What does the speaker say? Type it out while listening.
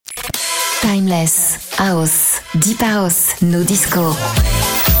Timeless, House, Deep House, No Disco.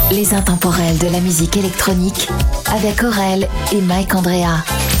 Les intemporels de la musique électronique avec Aurel et Mike Andrea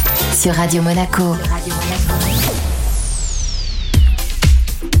sur Radio Monaco.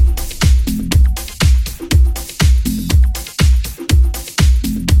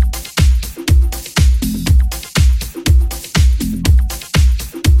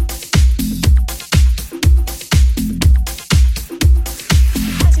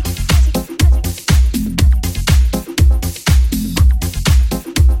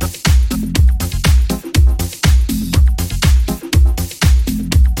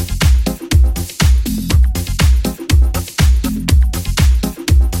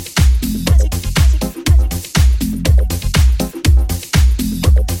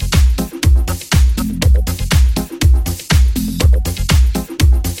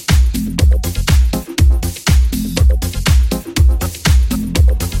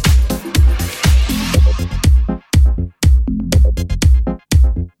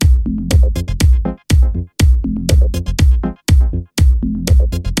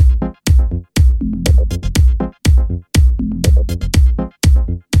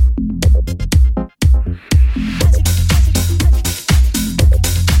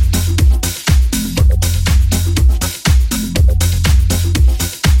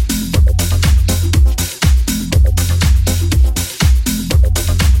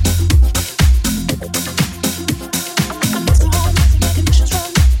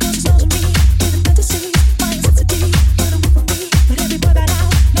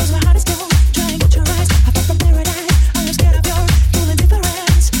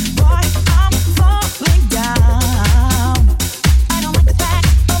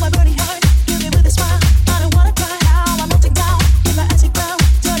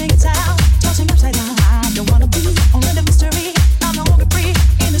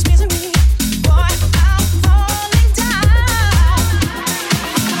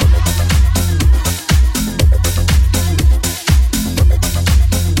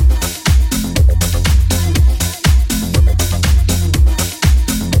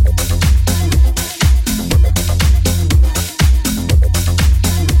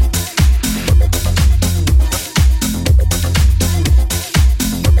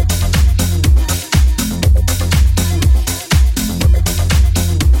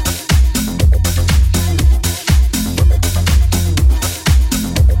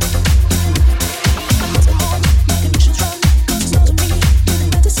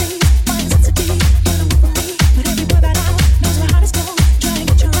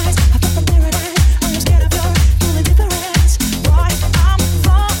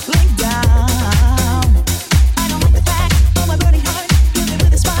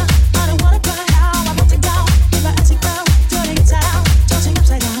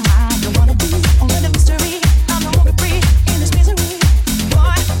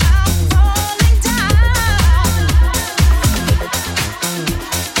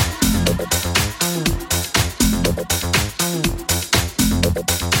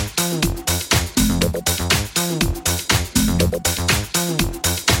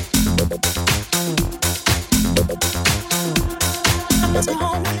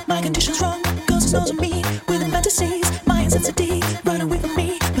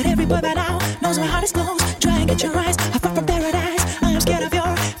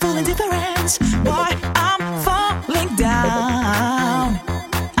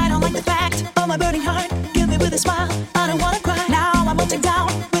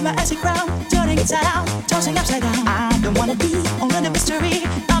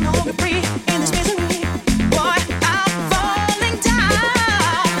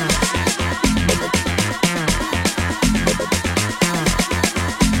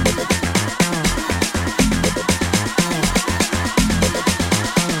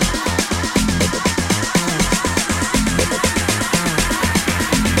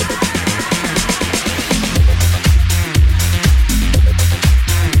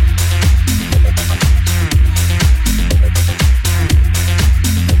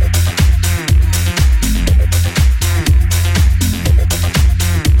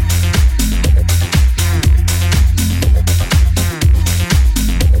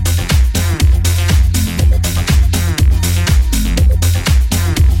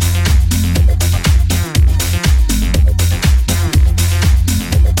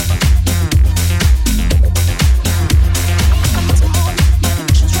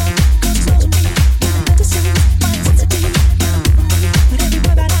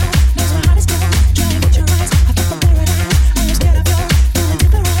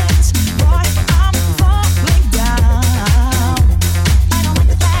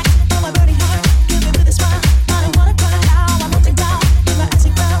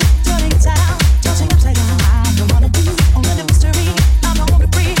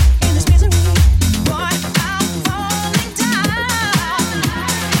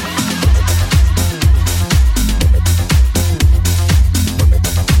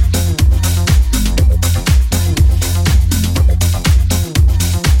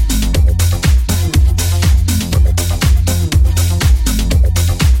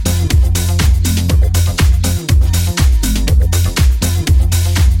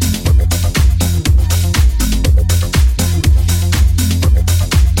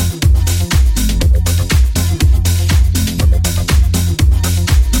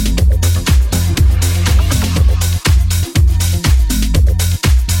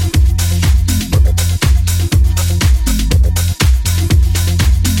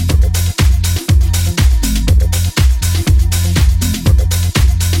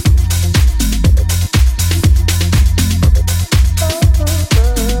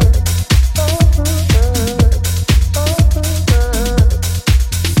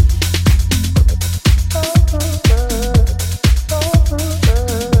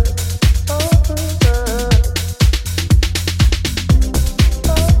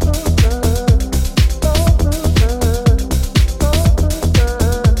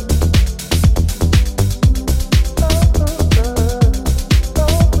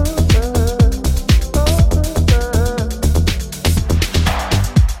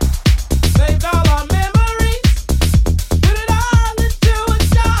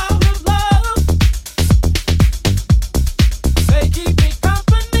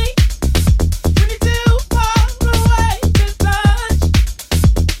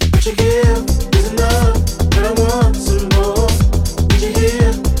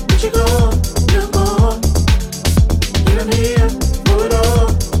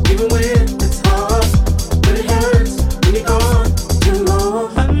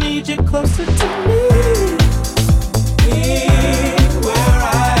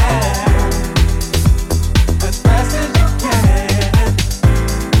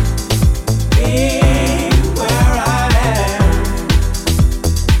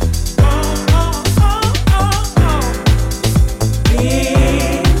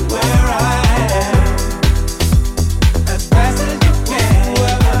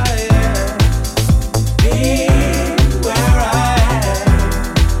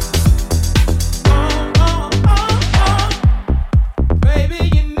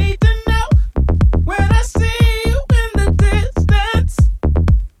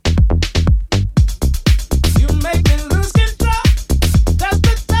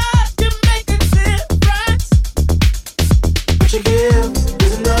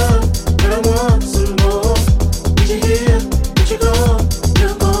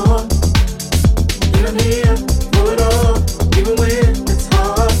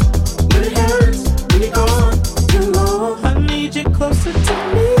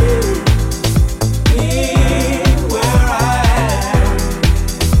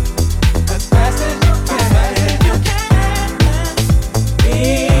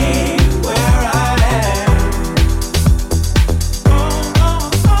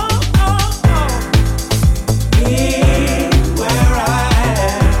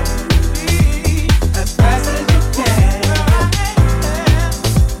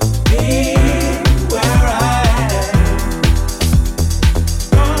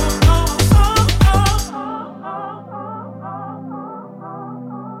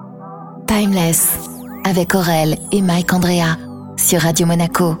 Timeless avec Aurel et Mike Andrea sur Radio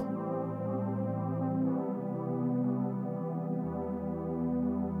Monaco.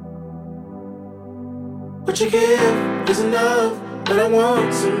 What you give is enough, but I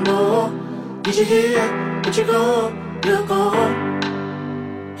want some more. Need you here, but you're gone.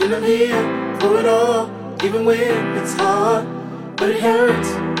 And I'm here for it all, even when it's hard. But it hurts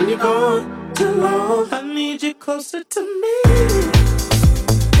when you're gone too long. I need you closer to me.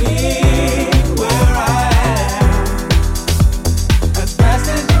 Be where I am, as fast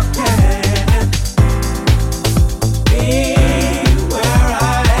as you can. Be where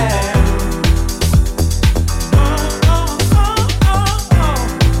I am. Oh, oh, oh, oh, oh.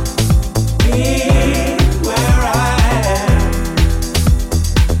 Be where I am,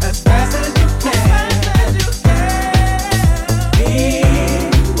 as fast as you can. Be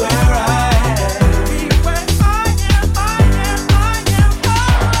where I am. Be where I am.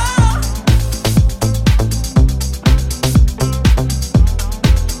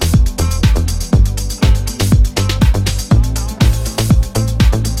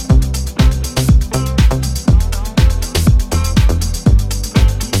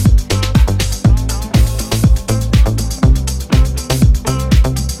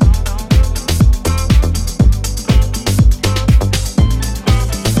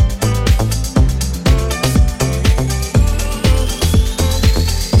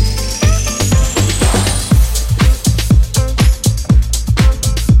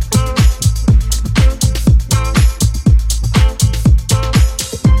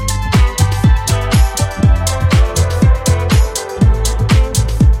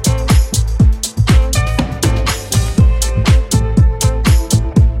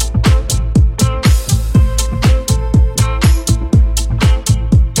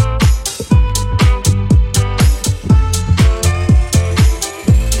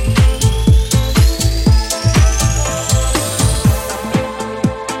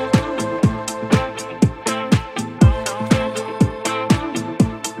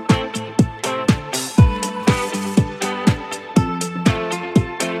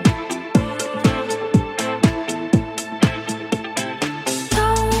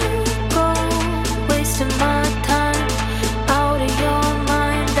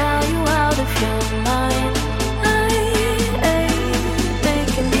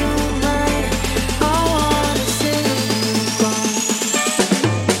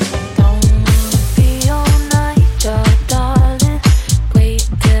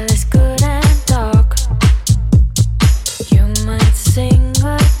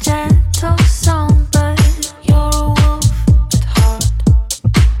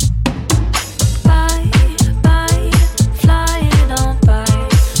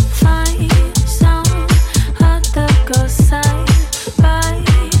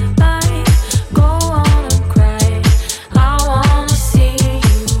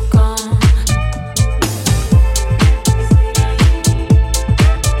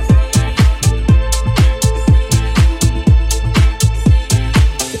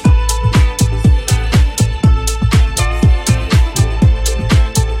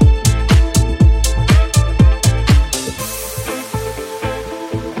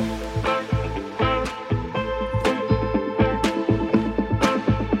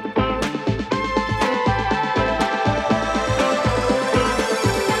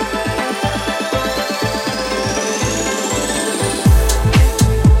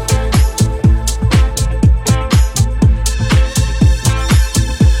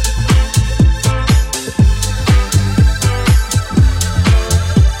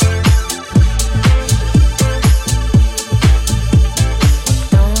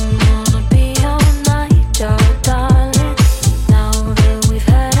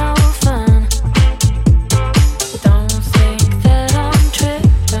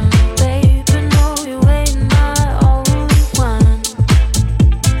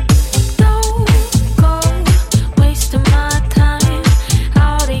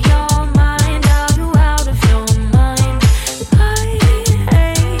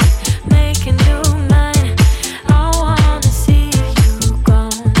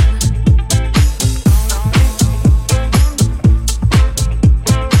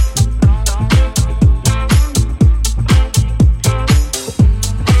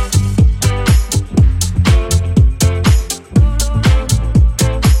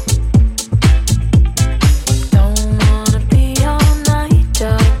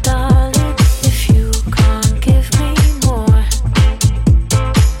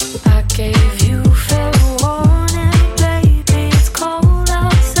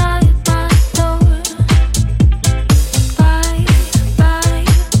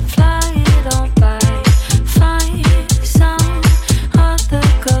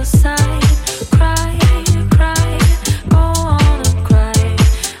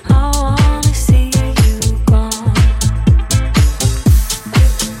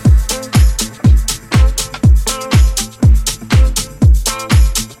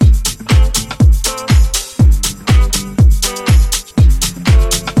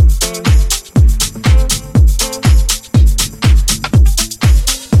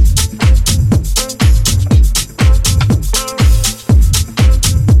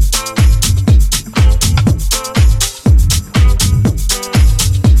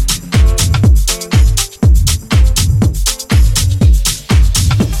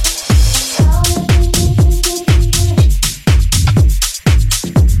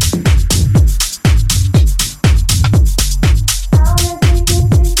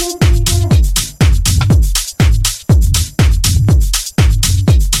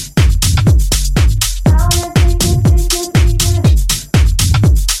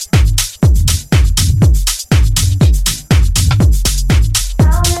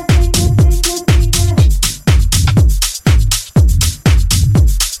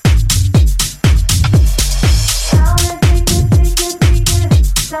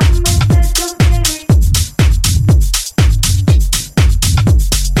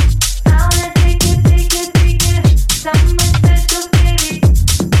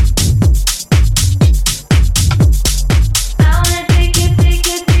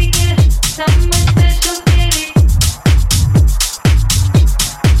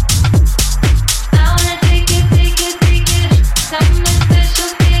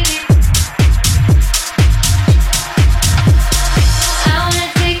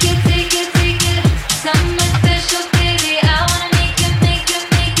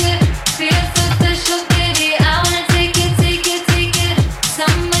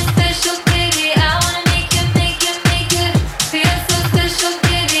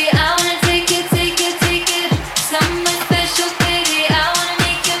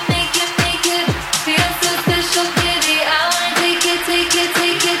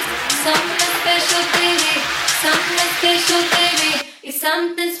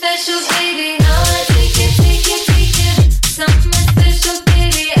 something special, baby. I wanna take it, take it, take it. Something special,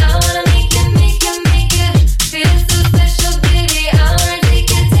 baby. I wanna make it, make it, make it. Feel so special, baby. I wanna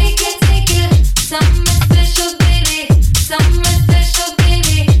take it, take it, take it. Something special, baby. Something special,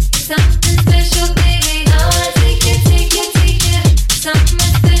 baby. Something special, baby. I wanna take it, take it, take it.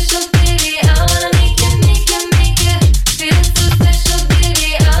 Something special, baby. I wanna make it, make it, make it. Feel so special, baby.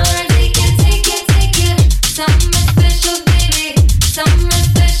 I wanna take it, take it, take it. Something special, baby. Something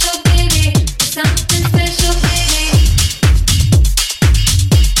special, baby. Something special, baby.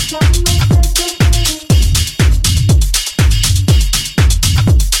 Something special, baby.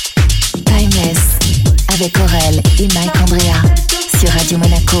 Timeless avec Aurel et Mike Andrea sur Radio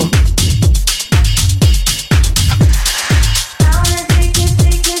Monaco.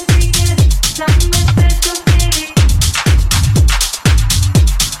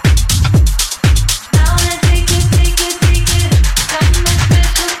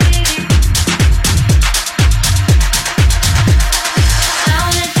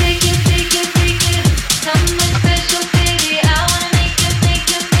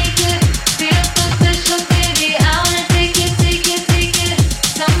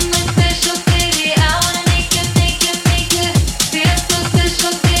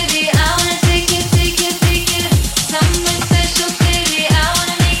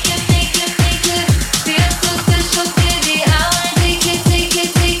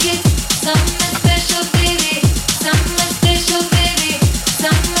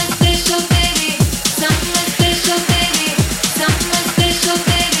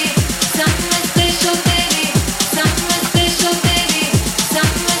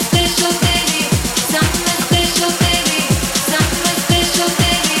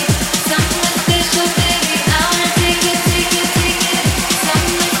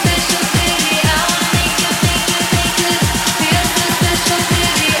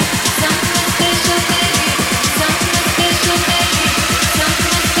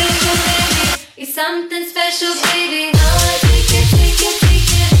 Something special, baby. I wanna take it, take it,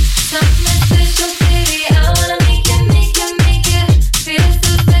 take it. Something special, baby. I wanna make it, make it, make it. Feel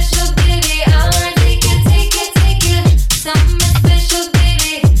so special, baby. I wanna take it, take it, take it. Something special,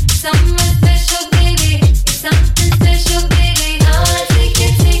 baby. Something special, baby. Something special, baby. I wanna take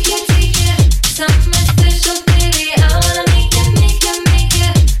it, take it, take it. Something special, baby. I wanna make it, make it, make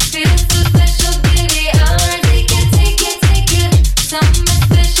it. Feel so special, baby. I wanna take it, take it, take it. Something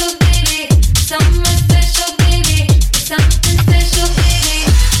special, baby. Something special, baby. Something special, baby.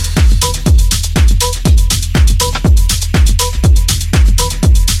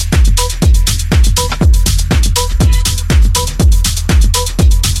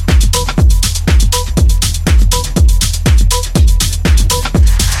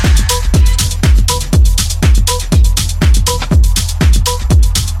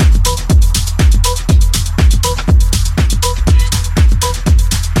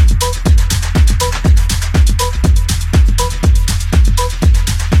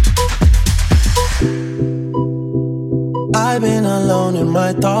 I've been alone in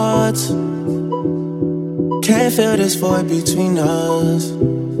my thoughts. Can't feel this void between us.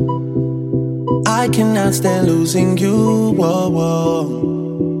 I cannot stand losing you. Whoa, whoa.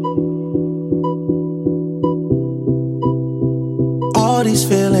 All these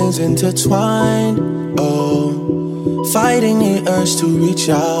feelings intertwined. Oh, fighting the urge to reach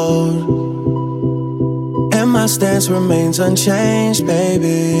out. And my stance remains unchanged,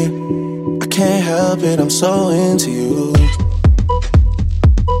 baby. I can't help it, I'm so into you.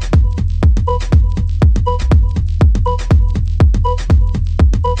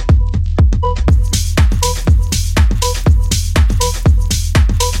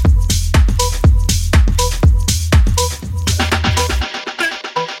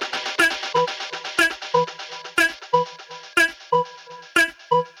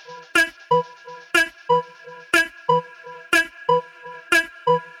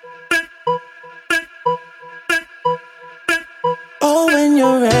 Oh, when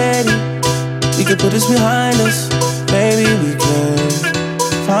you're ready, we can put this behind us. Maybe we can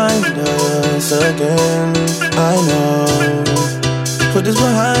find us again. I know, put this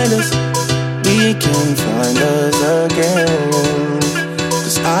behind us. We can find us again.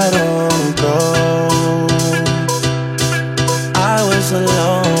 'Cause I don't go. I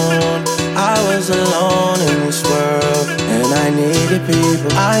was alone in this world, and I needed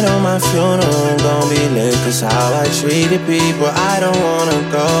people. I know my funeral gon' be lit, 'cause how I treated people. I don't wanna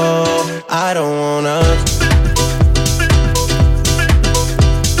go, I don't wanna.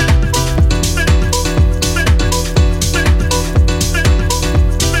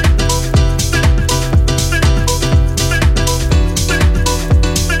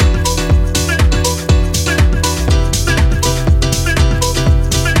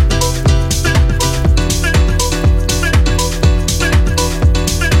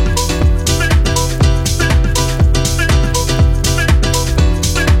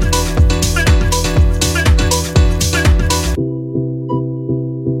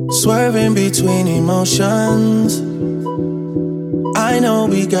 between emotions. I know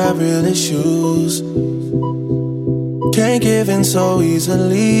we got real issues. Can't give in so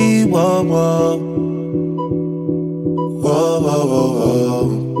easily. Whoa, whoa. Whoa, whoa, whoa, whoa.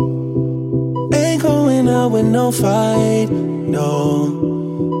 Ain't going out with no fight,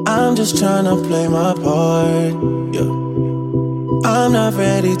 no. I'm just tryna play my part, yeah. I'm not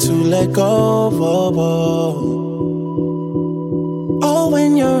ready to let go, whoa, whoa. Oh,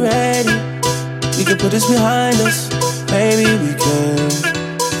 when you're ready, we can put this behind us. Maybe we can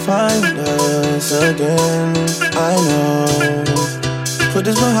find us again. I know, put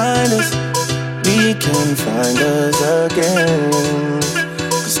this behind us. We can find us again.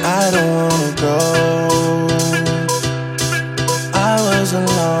 'Cause I don't wanna go.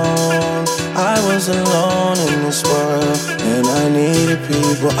 I was alone in this world, and I needed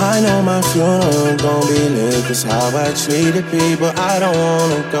people. I know my funeral gon' be lit, 'cause how I treated people. I don't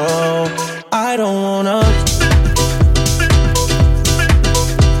wanna go, I don't wanna.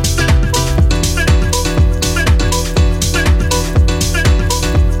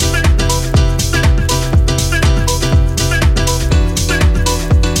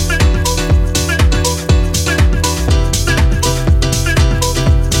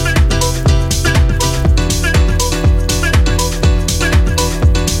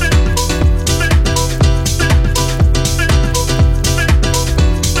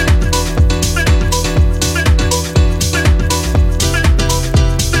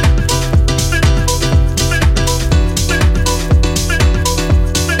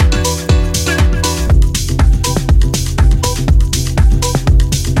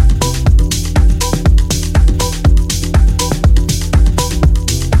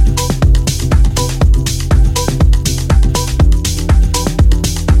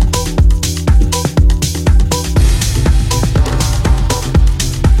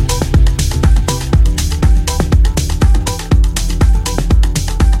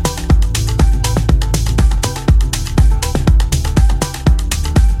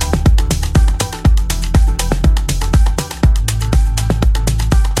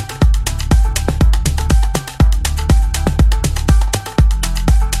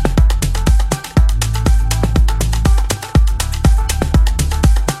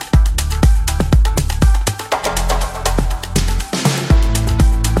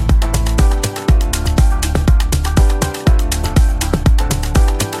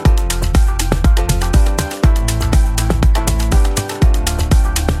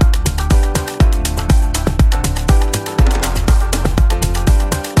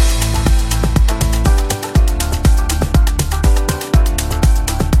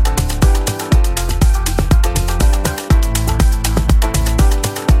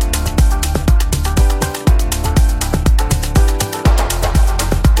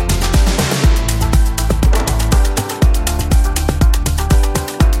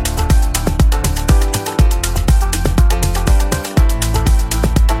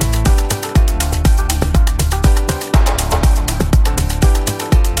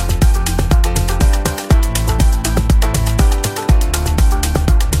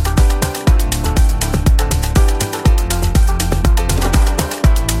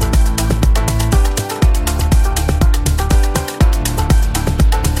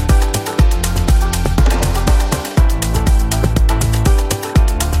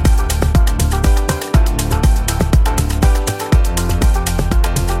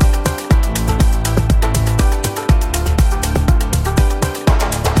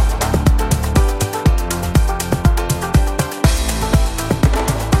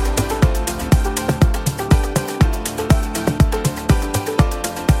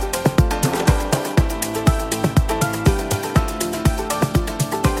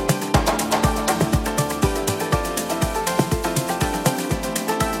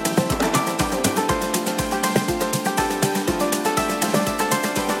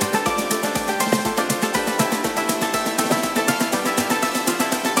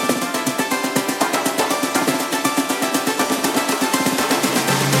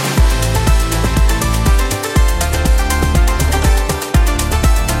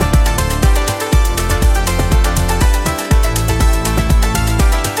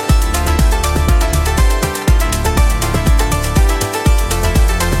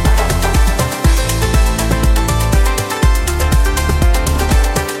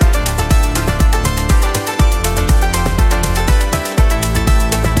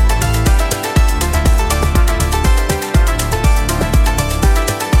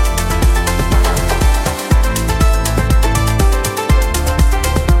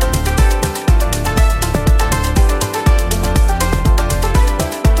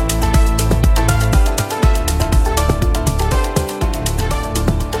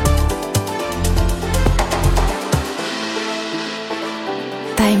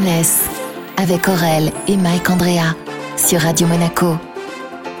 Express avec Aurel et Mike Andrea sur Radio Monaco.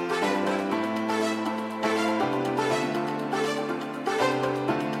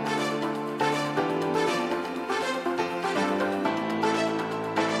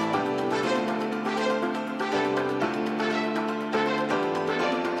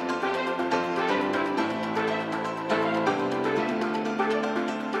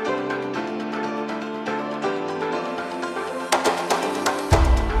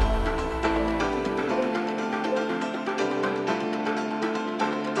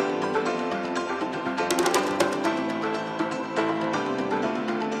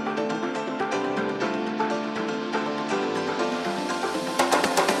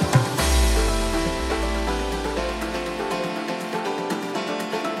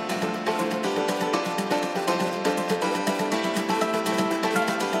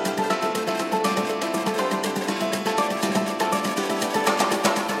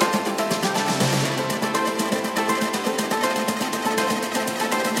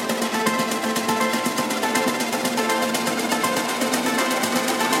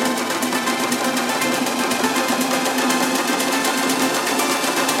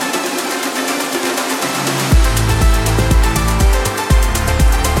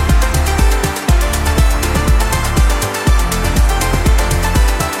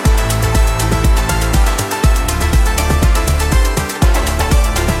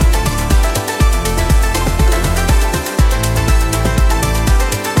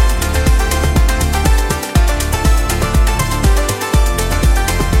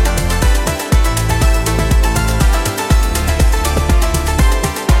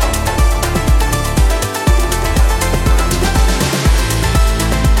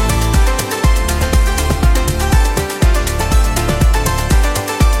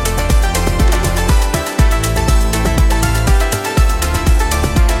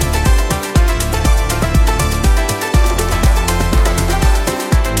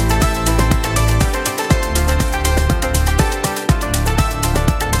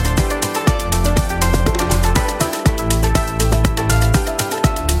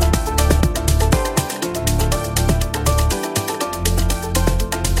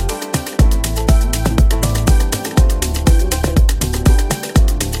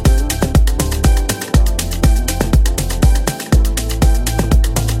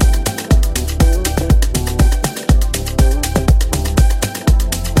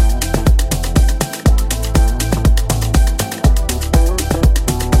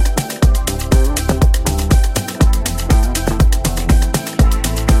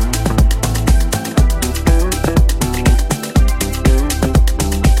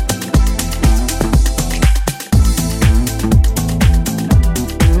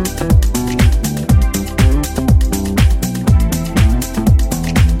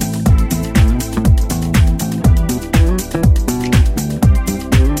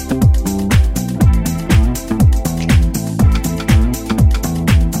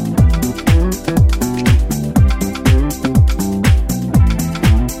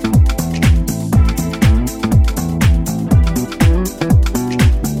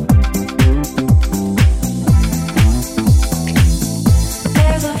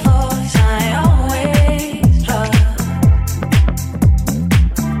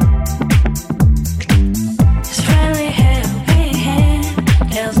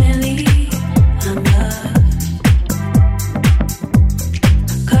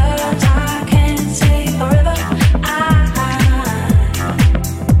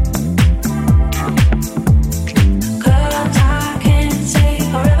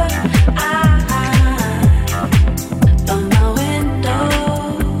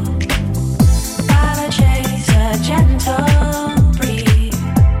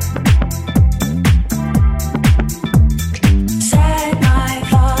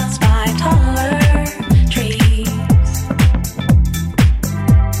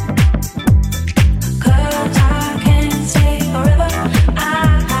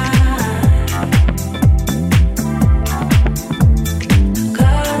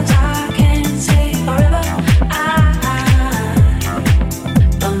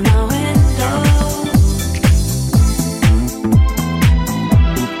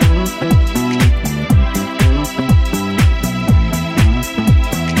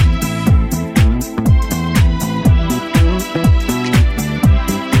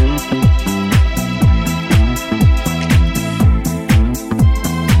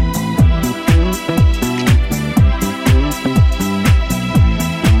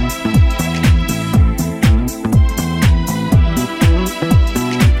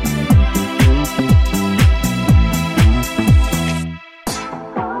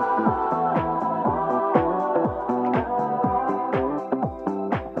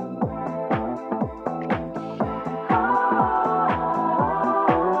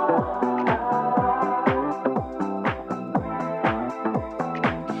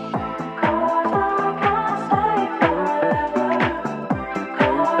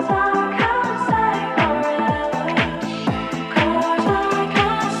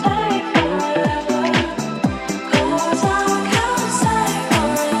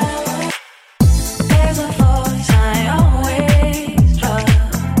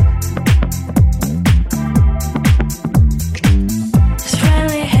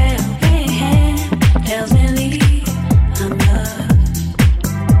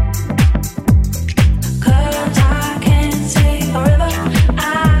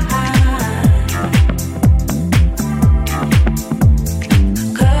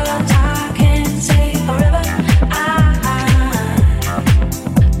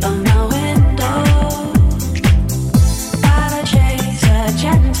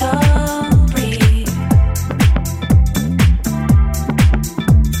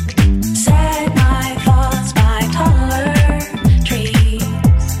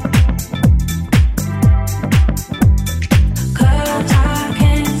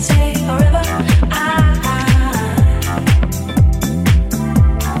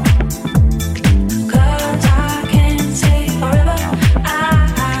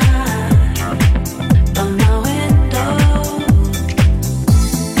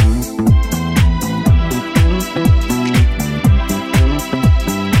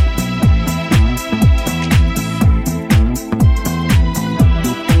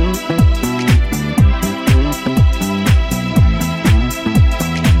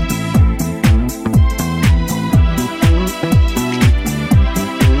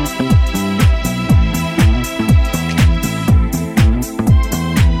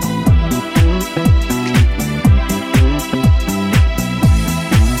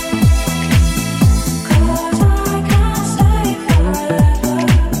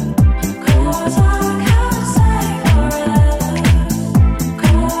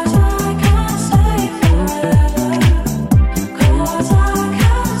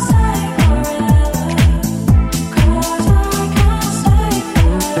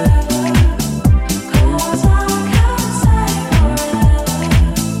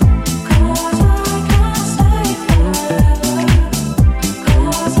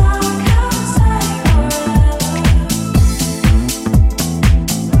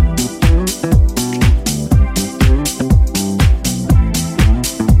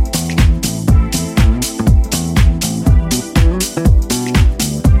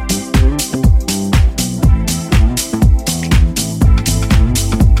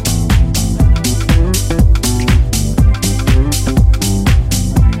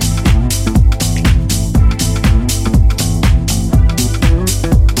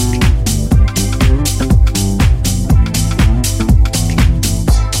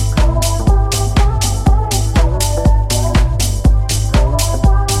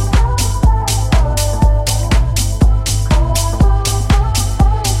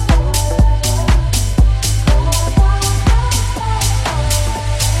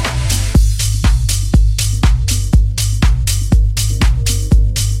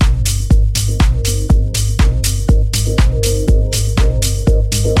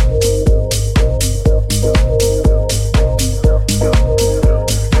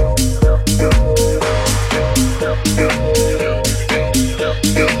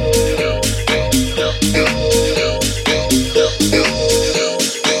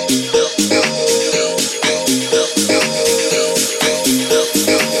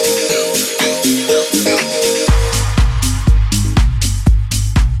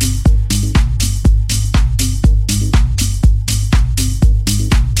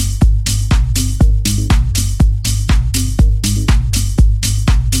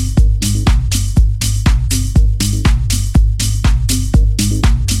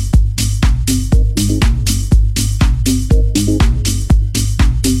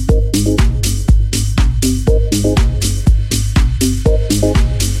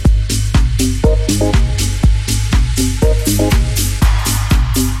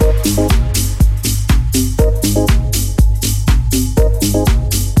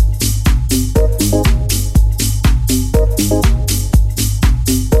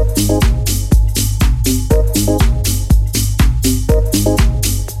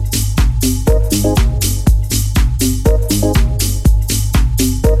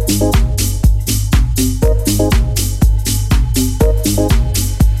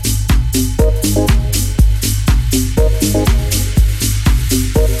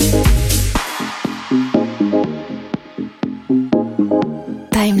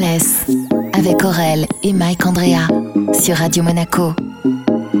 Aurel et Mike Andrea sur Radio Monaco.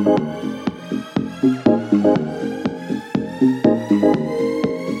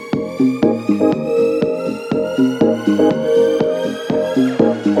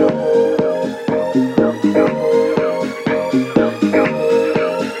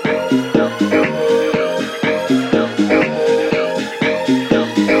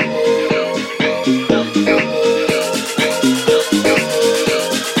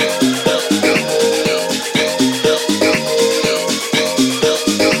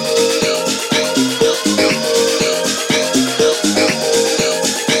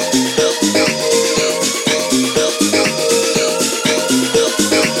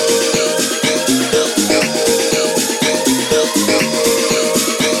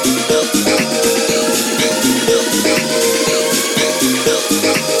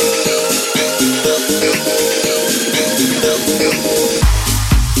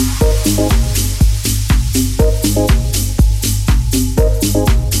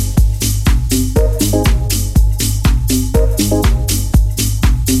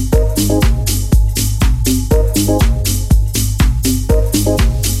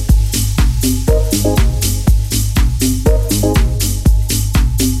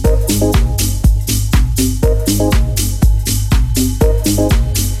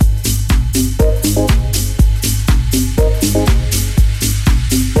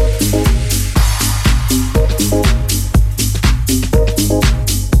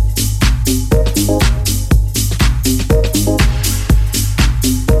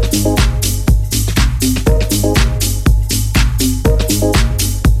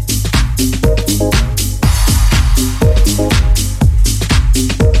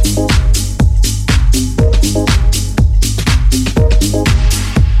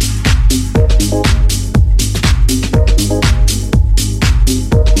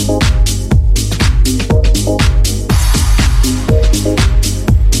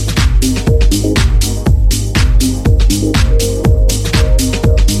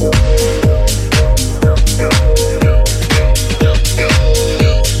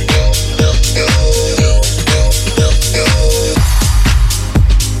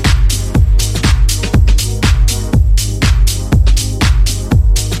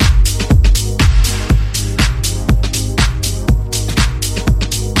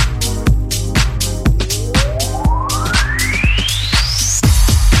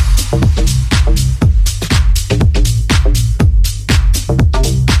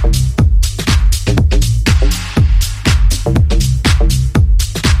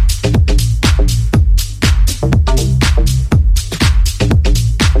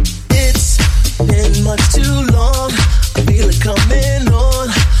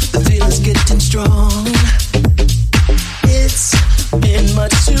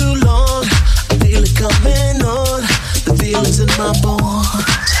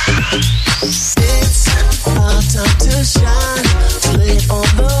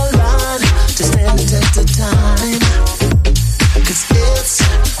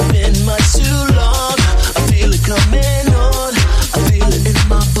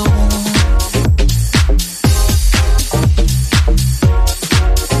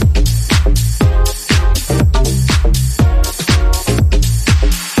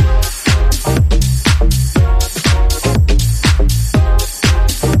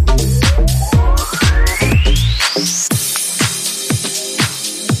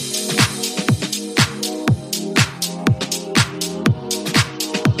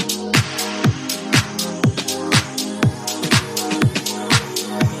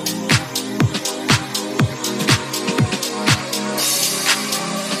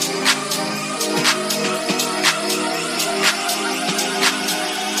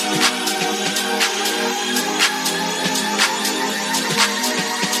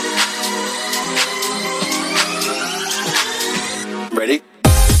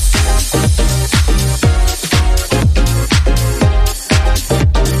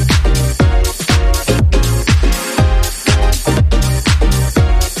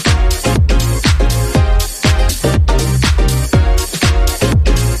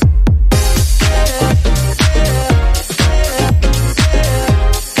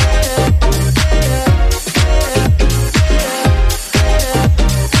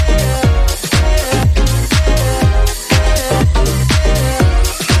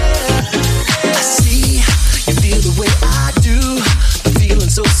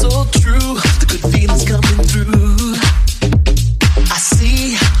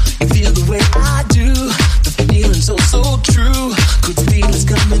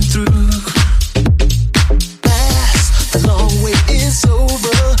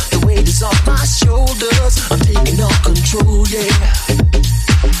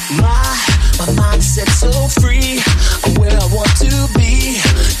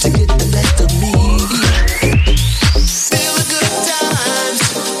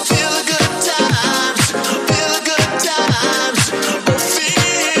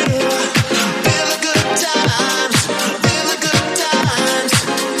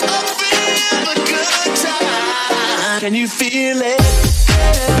 Can you feel it?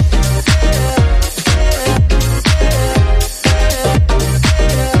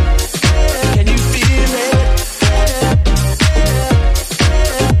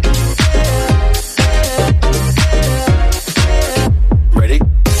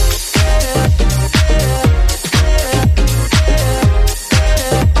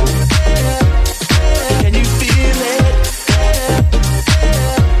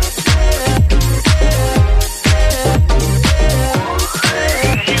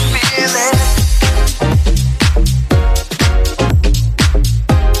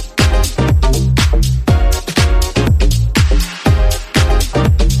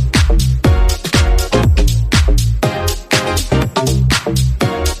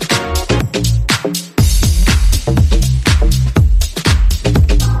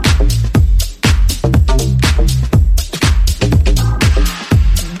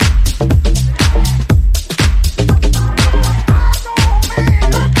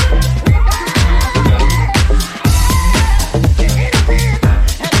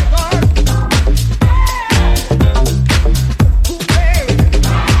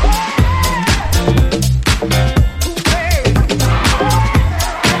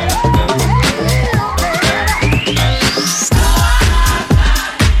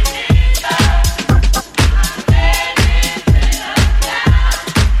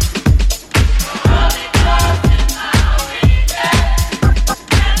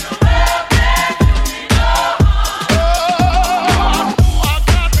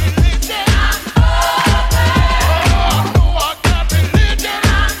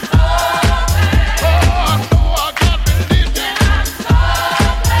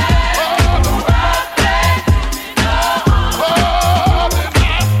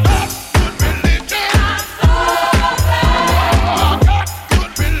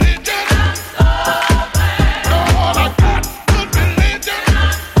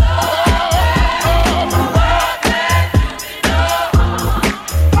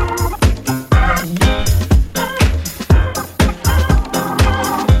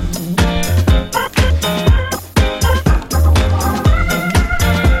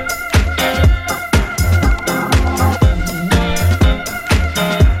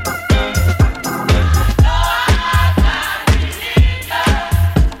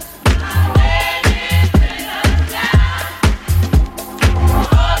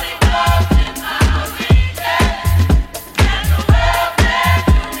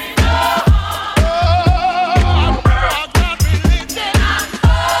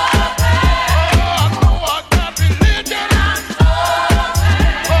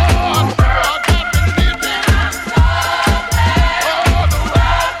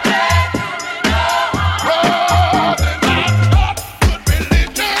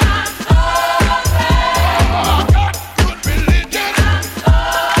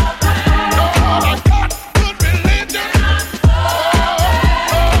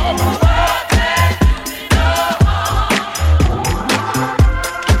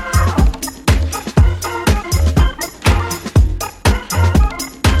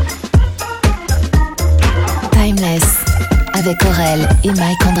 avec Aurel et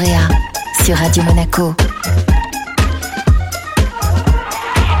Mike Andrea sur Radio Monaco.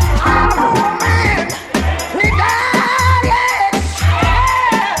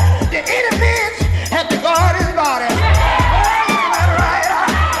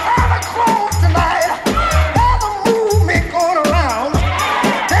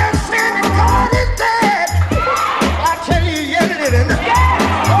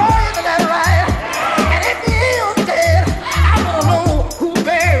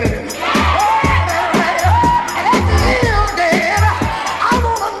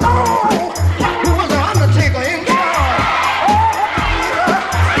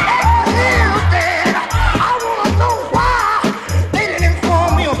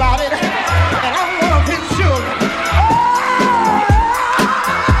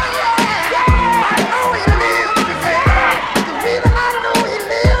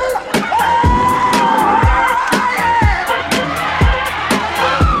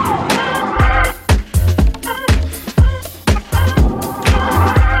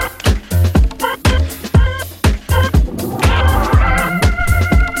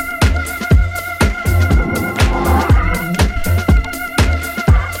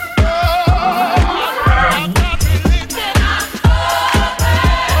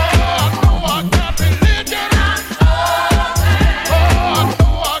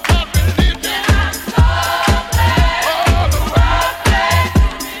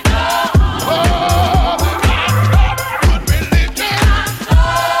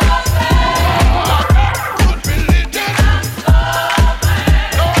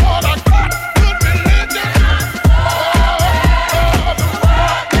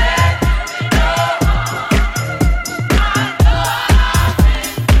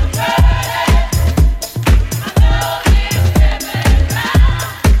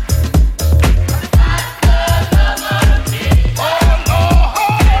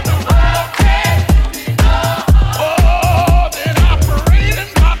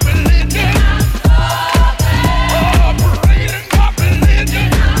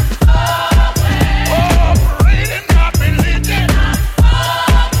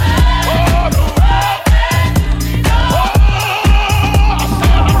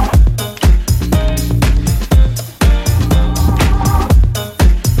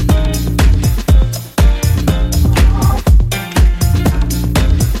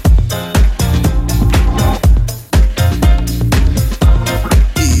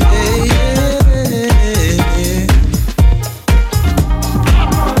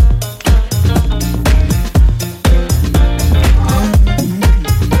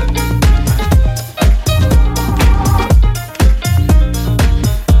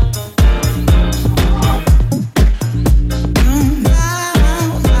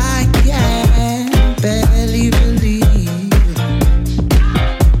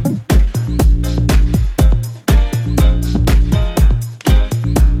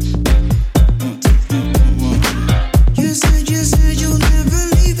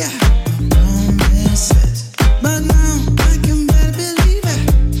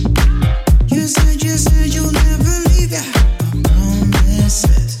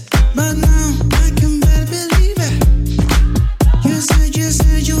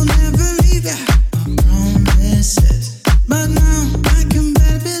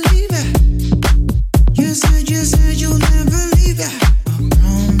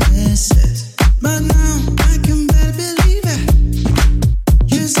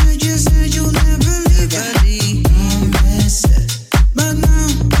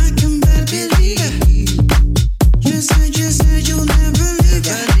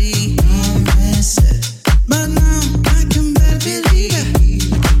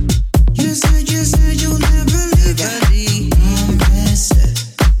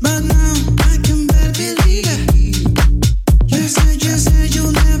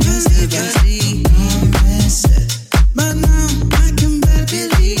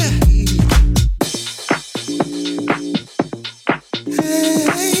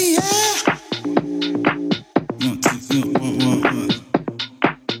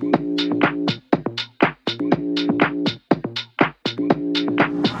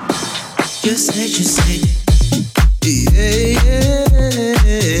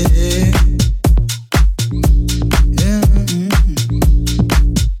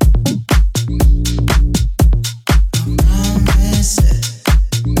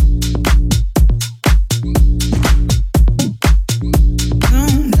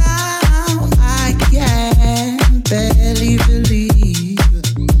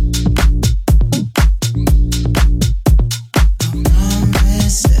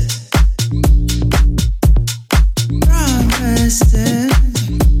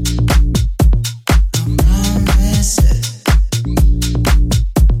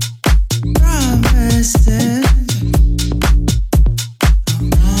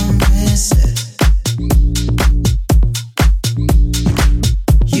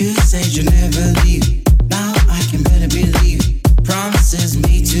 said you'd never leave. Now I can better believe. Promises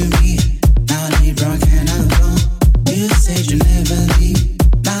made to me. Now I need rock and on the floor. You said you'd never leave.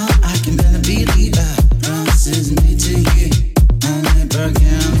 Now I can better believe. Promises made to you. On that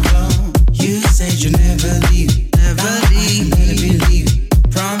broken on the floor. You said you'd never leave. Never leave. Now I can better believe.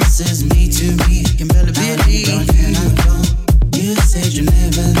 Promises made to me. Can better believe. Rock and on the floor. You said you'd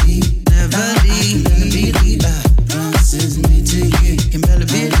never leave. Never leave. Can better believe. Promises made to you. Can better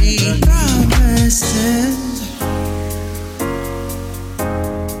believe. Promises.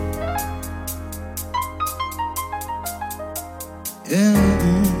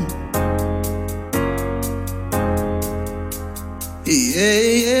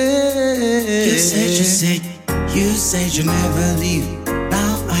 You said you'd never leave.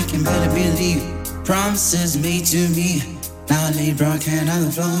 Now I can better believe. Promises made to me. Now I lay rock hand on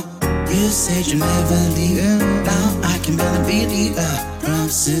the floor. You said you'd never leave. Now I can better believe.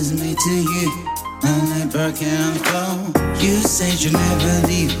 Promises made to you. On that broken on the floor. You said you'd never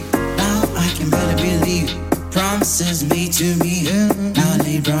leave. Now I can better believe. Promises made to me. Now I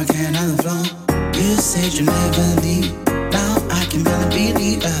lay rock hand on the floor. You said you'd never leave. Now I can better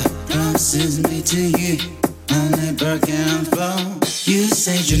believe. Promises made to you. On that broken on the floor. You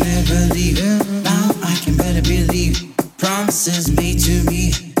said you'd never leave. Now I can better believe. Promises made to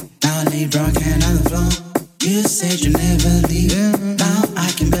me. Now I lay rock hand on the floor. You said you'd never leave. Now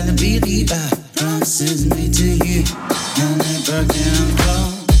I can better believe. Promises made to you. On that broken on the floor.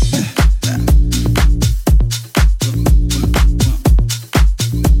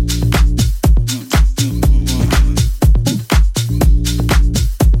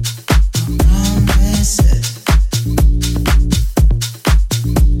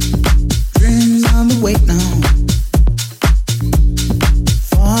 Wait now,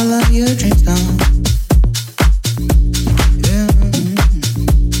 follow your dreams now.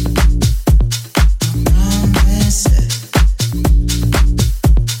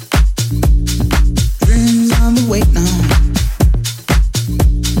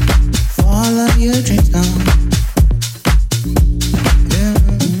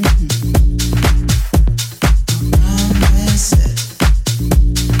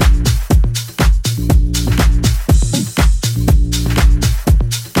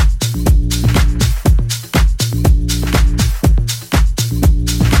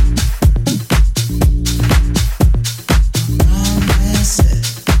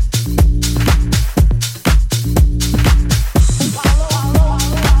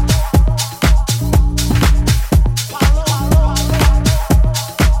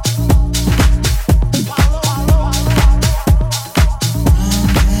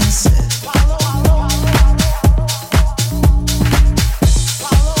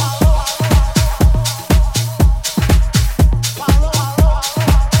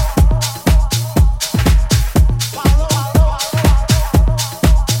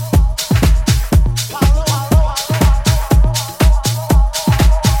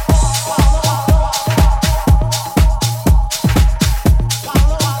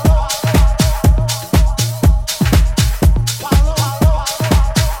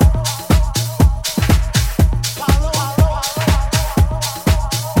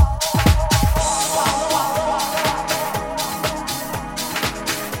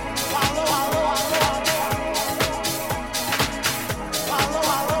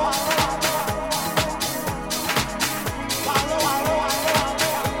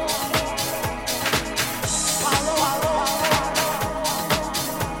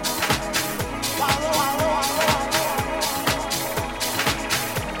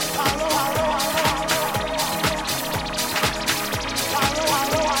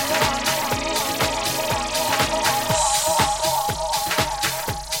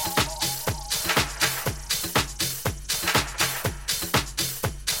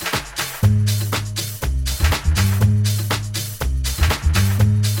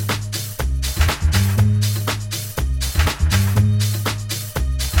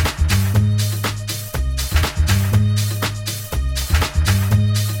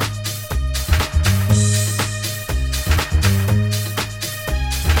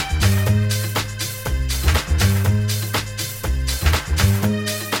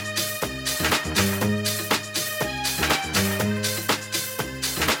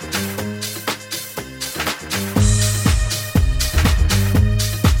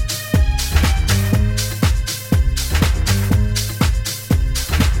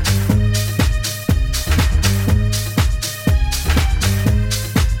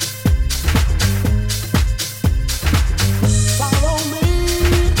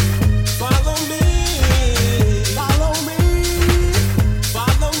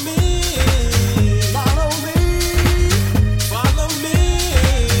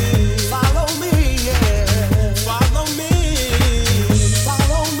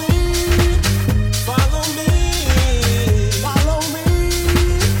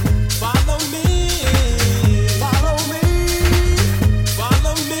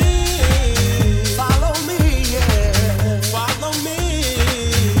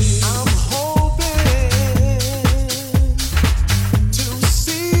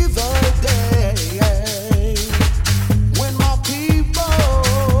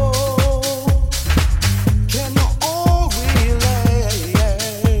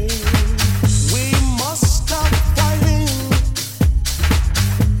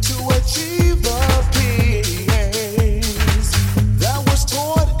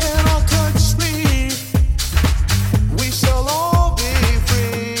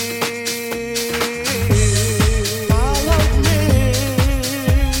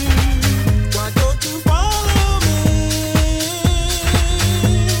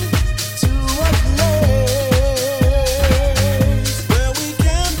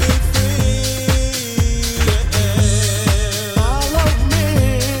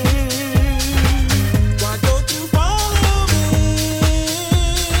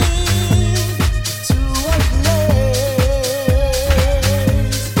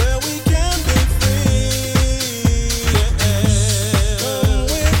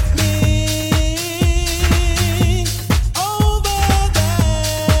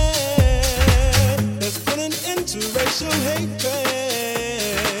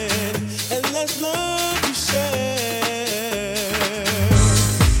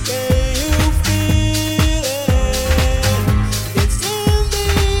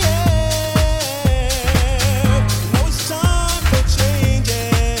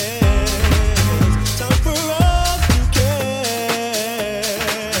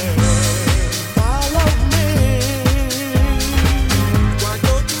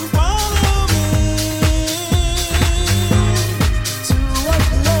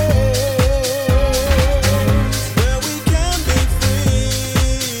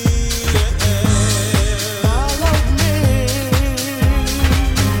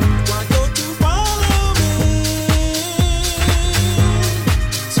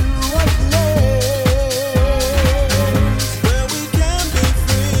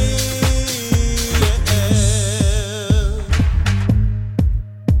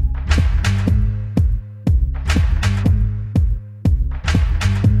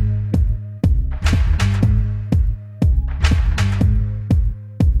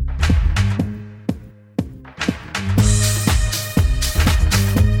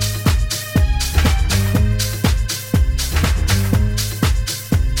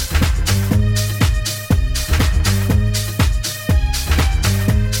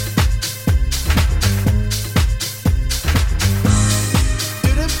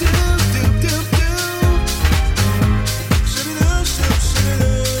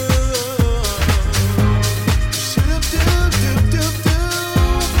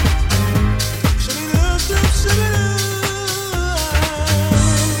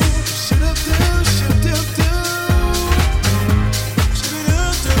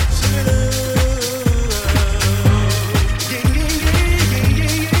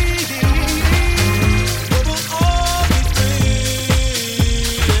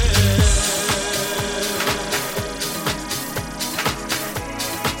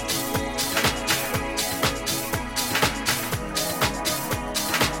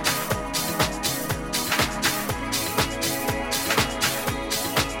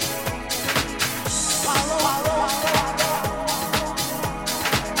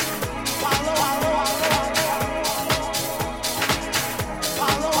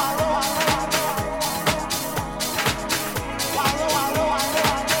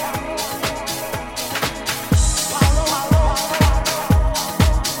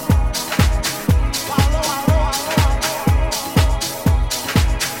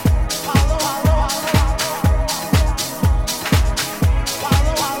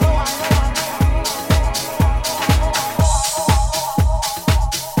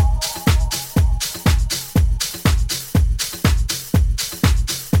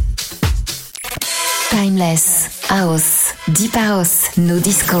 Timeless, House, Deep House, No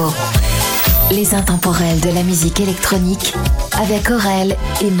Disco. Les intemporels de la musique électronique avec Aurel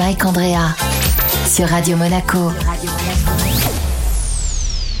et Mike Andrea sur Radio Monaco.